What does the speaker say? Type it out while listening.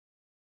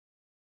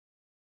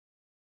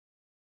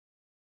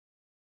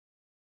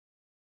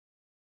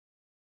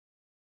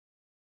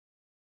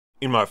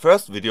In my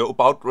first video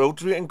about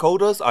rotary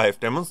encoders I have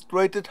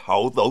demonstrated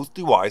how those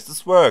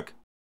devices work.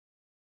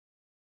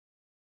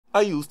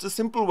 I used a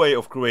simple way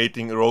of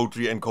creating a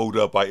rotary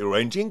encoder by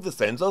arranging the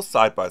sensors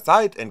side by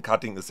side and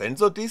cutting a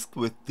sensor disc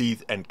with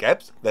teeth and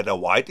gaps that are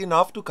wide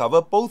enough to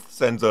cover both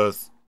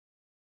sensors.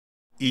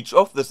 Each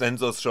of the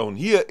sensors shown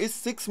here is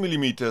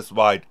 6mm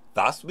wide,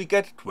 thus we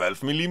get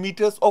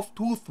 12mm of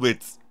tooth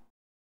width.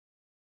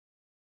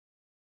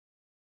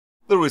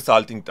 The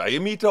resulting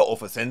diameter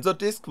of a sensor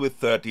disc with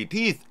 30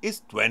 teeth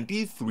is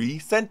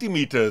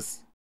 23cm.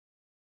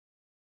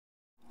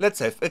 Let's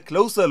have a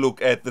closer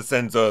look at the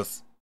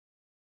sensors.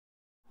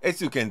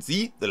 As you can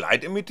see, the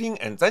light emitting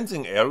and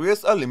sensing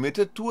areas are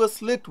limited to a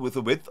slit with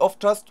a width of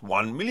just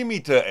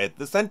 1mm at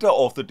the center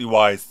of the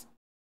device.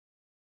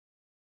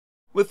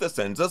 With the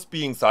sensors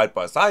being side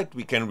by side,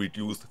 we can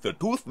reduce the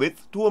tooth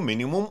width to a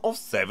minimum of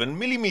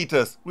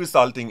 7mm,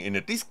 resulting in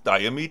a disc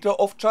diameter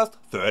of just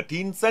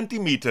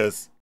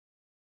 13cm.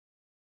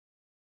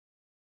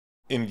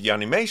 In the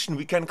animation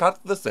we can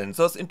cut the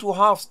sensors into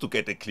halves to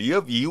get a clear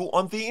view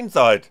on the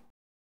inside.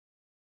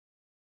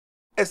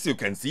 As you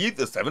can see,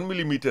 the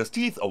 7mm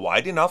teeth are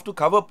wide enough to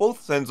cover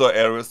both sensor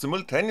areas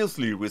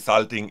simultaneously,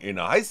 resulting in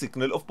a high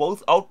signal of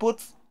both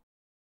outputs,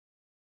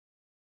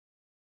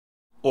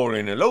 or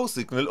in a low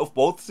signal of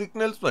both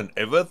signals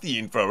whenever the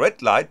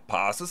infrared light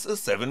passes a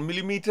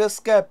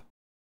 7mm gap.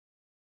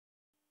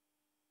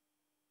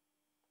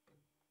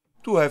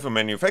 To have a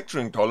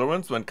manufacturing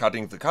tolerance when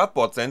cutting the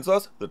cardboard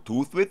sensors, the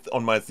tooth width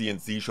on my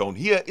CNC shown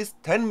here is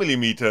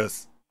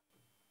 10mm.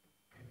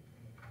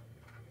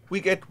 We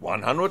get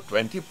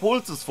 120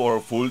 pulses for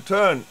a full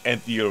turn,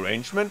 and the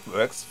arrangement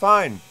works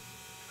fine.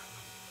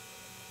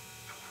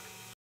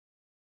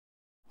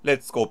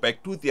 Let's go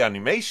back to the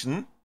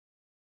animation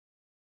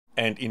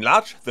and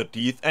enlarge the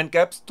teeth and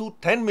gaps to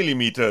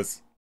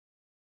 10mm.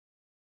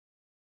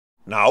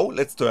 Now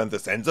let's turn the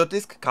sensor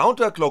disc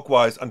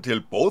counterclockwise until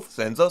both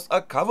sensors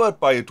are covered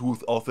by a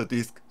tooth of the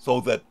disc,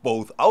 so that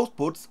both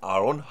outputs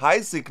are on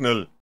high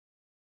signal.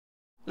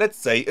 Let's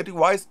say a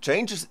device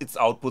changes its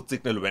output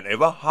signal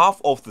whenever half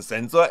of the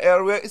sensor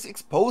area is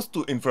exposed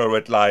to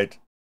infrared light.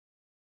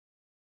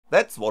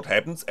 That's what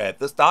happens at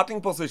the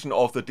starting position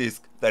of the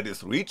disc, that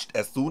is reached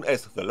as soon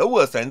as the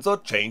lower sensor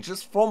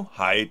changes from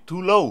high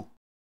to low.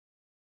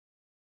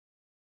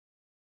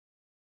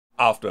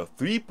 After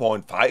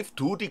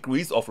 3.52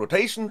 degrees of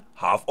rotation,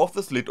 half of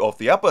the slit of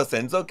the upper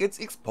sensor gets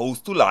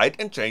exposed to light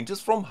and changes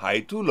from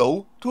high to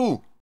low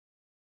too.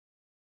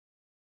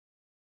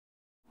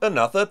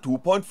 Another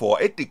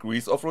 2.48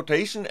 degrees of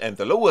rotation and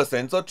the lower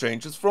sensor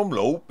changes from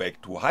low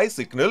back to high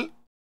signal,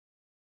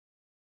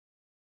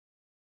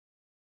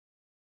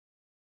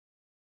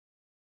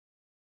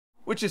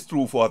 which is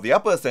true for the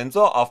upper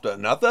sensor after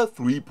another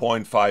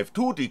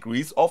 3.52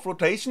 degrees of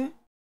rotation,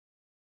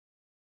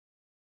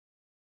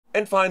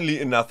 and finally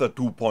another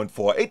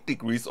 2.48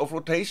 degrees of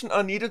rotation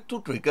are needed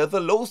to trigger the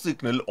low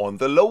signal on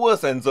the lower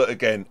sensor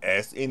again,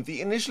 as in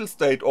the initial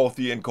state of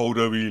the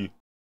encoder wheel.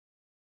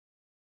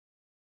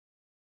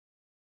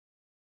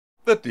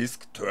 The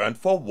disc turned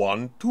for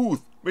one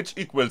tooth, which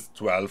equals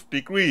 12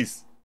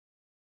 degrees.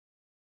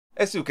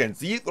 As you can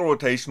see, the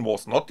rotation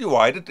was not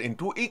divided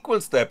into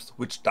equal steps,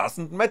 which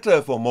doesn't matter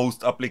for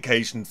most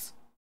applications.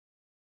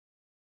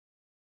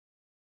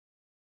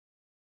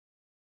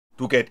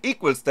 To get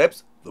equal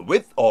steps, the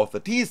width of the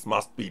teeth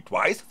must be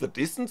twice the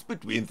distance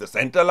between the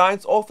center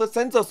lines of the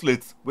sensor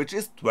slits, which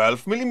is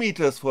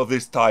 12mm for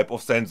this type of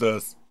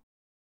sensors.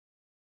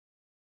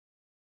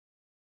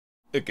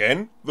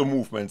 Again, the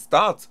movement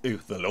starts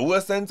if the lower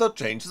sensor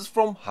changes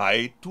from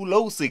high to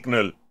low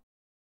signal.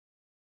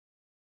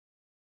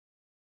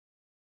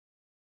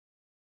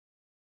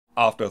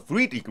 After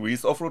 3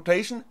 degrees of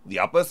rotation, the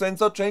upper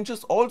sensor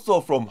changes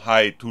also from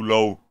high to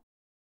low.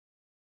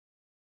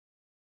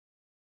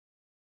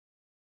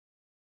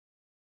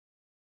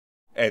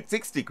 At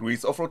 6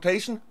 degrees of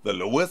rotation, the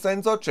lower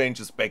sensor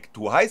changes back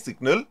to high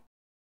signal,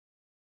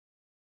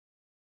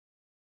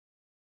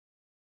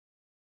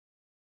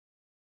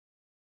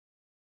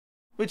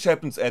 which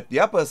happens at the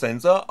upper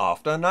sensor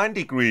after 9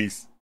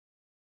 degrees.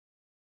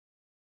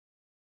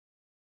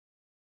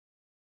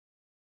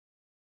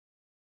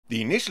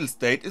 The initial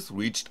state is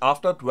reached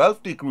after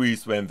 12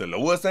 degrees when the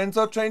lower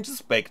sensor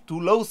changes back to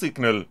low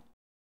signal.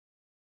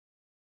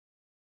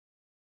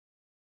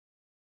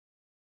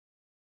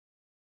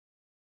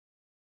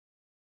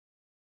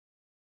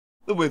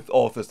 The width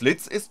of the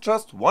slits is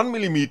just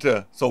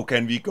 1mm, so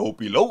can we go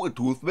below a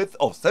tooth width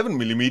of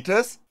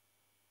 7mm?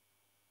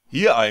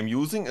 Here I am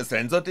using a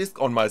sensor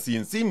disc on my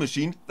CNC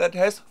machine that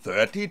has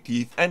 30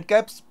 teeth and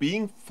gaps,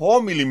 being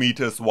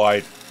 4mm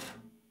wide.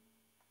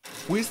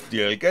 We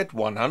still get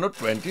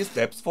 120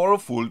 steps for a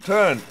full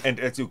turn, and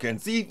as you can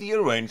see, the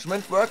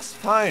arrangement works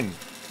fine.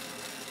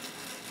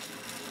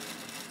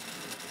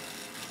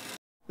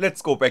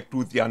 Let's go back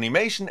to the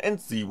animation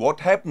and see what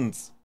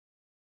happens.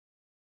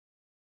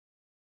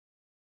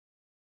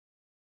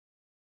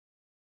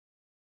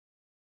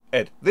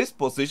 At this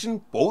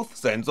position both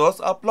sensors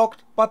are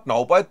blocked, but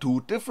now by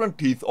two different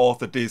teeth of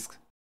the disc.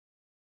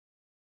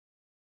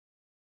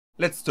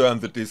 Let's turn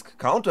the disk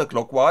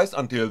counterclockwise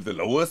until the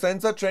lower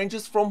sensor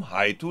changes from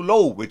high to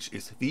low, which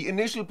is the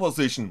initial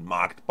position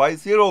marked by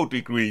 0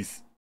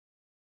 degrees.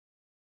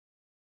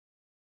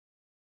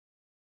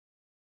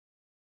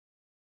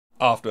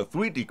 After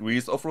 3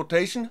 degrees of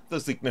rotation, the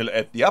signal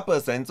at the upper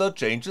sensor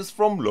changes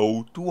from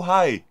low to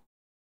high.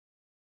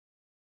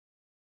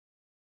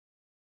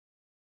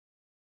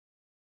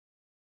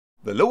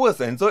 The lower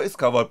sensor is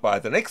covered by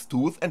the next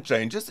tooth and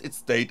changes its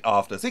state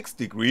after 6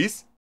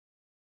 degrees,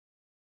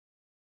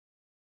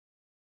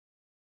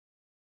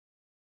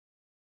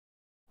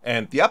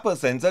 and the upper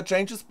sensor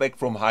changes back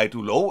from high to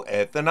low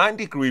at the 9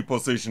 degree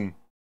position.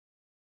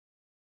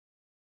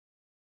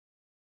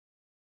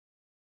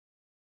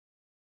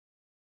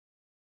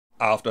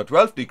 After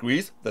 12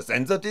 degrees, the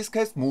sensor disk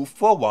has moved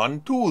for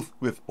one tooth,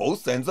 with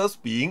both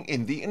sensors being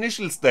in the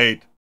initial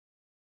state.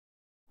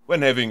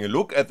 When having a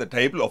look at the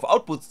table of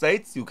output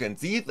states, you can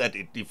see that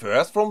it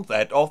differs from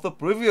that of the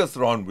previous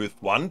run,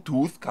 with one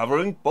tooth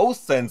covering both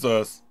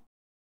sensors.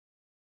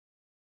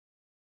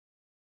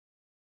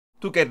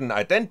 To get an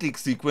identical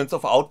sequence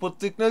of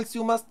output signals,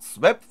 you must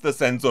swap the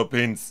sensor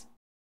pins.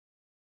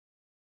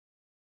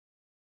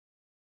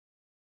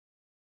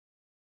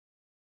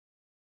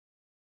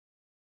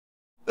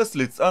 The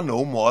slits are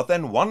no more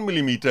than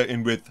 1mm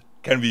in width.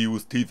 Can we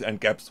use teeth and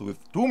gaps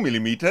with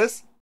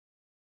 2mm?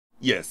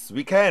 Yes,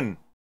 we can.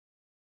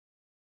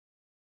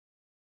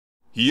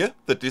 Here,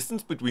 the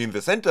distance between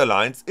the center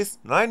lines is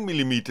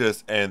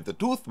 9mm and the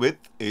tooth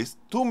width is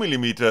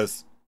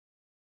 2mm.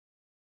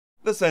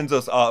 The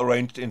sensors are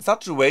arranged in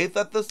such a way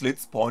that the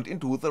slits point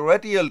into the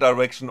radial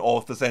direction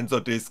of the sensor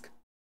disk.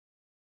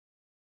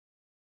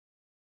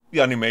 The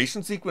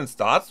animation sequence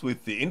starts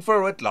with the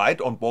infrared light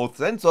on both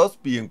sensors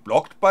being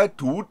blocked by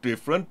two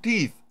different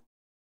teeth.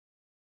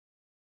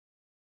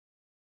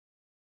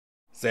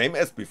 Same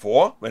as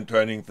before, when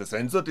turning the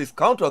sensor disk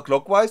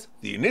counterclockwise,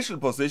 the initial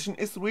position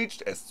is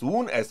reached as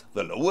soon as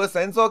the lower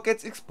sensor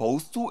gets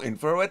exposed to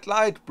infrared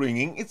light,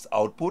 bringing its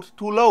output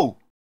to low.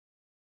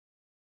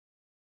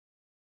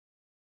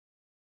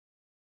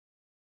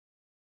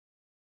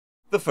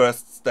 The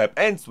first step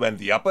ends when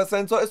the upper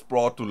sensor is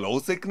brought to low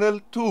signal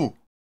 2.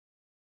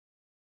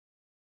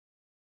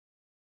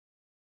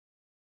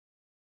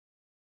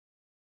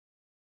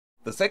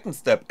 The second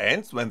step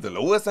ends when the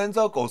lower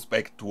sensor goes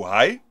back to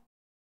high.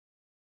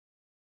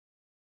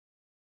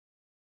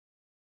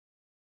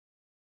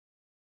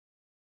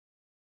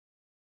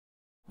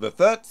 The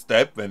third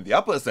step when the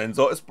upper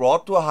sensor is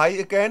brought to high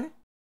again.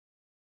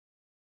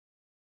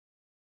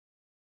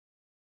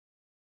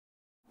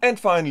 And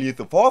finally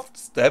the fourth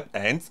step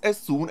ends as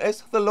soon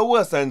as the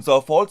lower sensor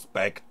falls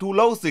back to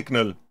low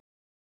signal.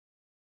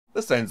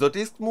 The sensor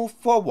disk moved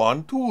for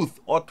one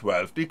tooth, or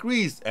 12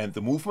 degrees, and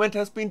the movement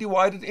has been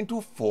divided into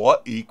 4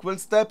 equal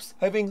steps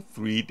having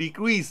 3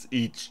 degrees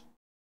each.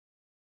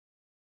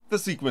 The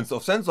sequence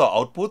of sensor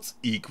outputs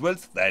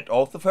equals that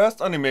of the first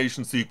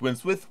animation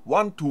sequence, with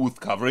one tooth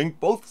covering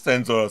both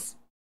sensors.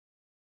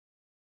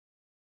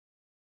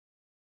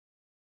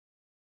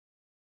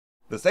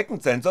 The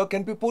second sensor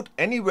can be put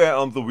anywhere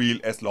on the wheel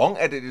as long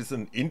as it is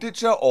an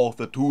integer of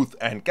the tooth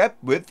and gap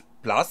width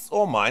plus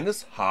or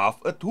minus half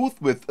a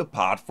tooth width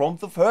apart from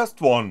the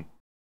first one.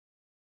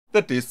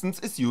 The distance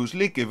is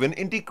usually given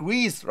in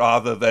degrees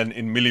rather than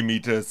in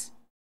millimeters.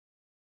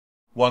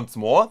 Once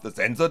more, the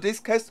sensor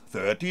disk has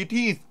 30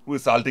 teeth,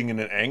 resulting in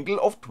an angle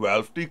of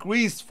 12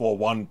 degrees for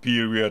one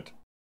period.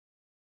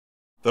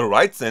 The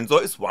right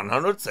sensor is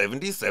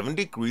 177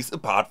 degrees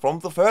apart from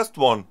the first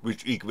one,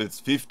 which equals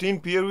 15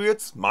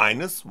 periods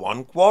minus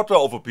 1/4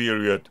 of a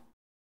period.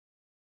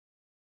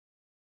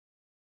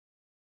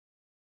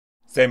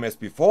 Same as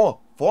before,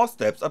 4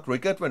 steps are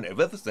triggered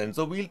whenever the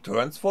sensor wheel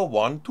turns for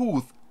one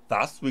tooth,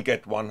 thus we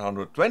get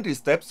 120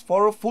 steps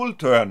for a full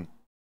turn.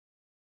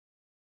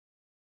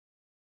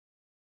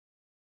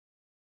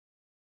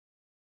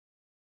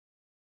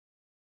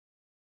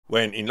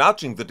 When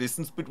enlarging the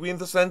distance between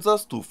the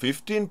sensors to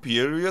 15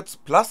 periods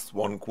plus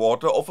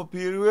 1/4 of a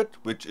period,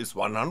 which is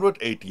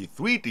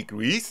 183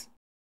 degrees,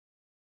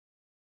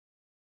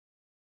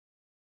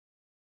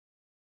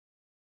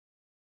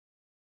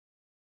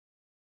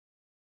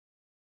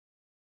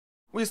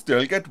 we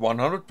still get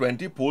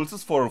 120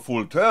 pulses for a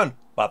full turn,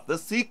 but the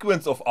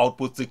sequence of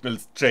output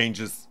signals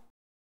changes.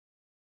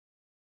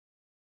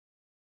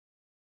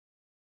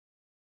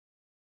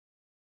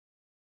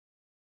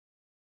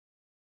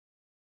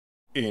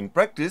 In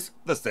practice,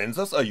 the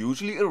sensors are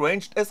usually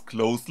arranged as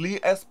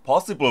closely as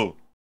possible.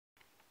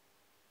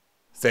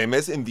 Same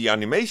as in the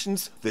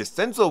animations, this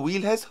sensor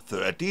wheel has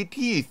 30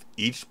 teeth,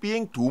 each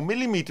being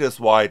 2mm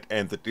wide,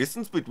 and the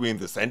distance between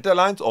the center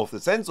lines of the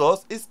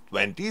sensors is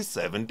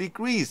 27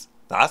 degrees,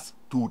 thus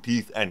 2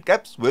 teeth and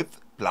gaps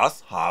width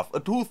plus half a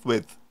tooth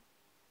width.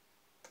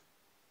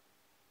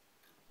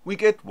 We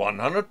get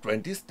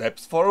 120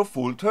 steps for a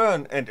full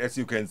turn, and as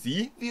you can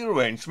see, the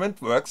arrangement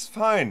works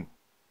fine.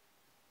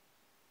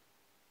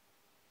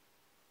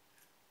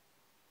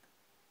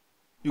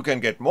 You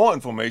can get more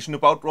information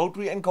about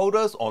rotary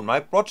encoders on my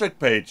project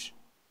page.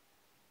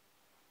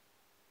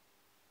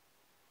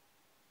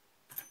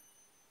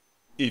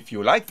 If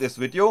you like this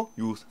video,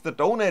 use the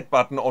donate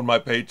button on my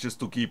pages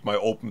to keep my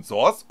open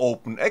source,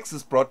 open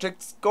access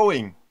projects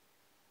going.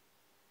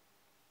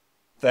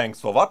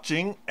 Thanks for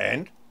watching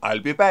and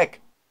I'll be back.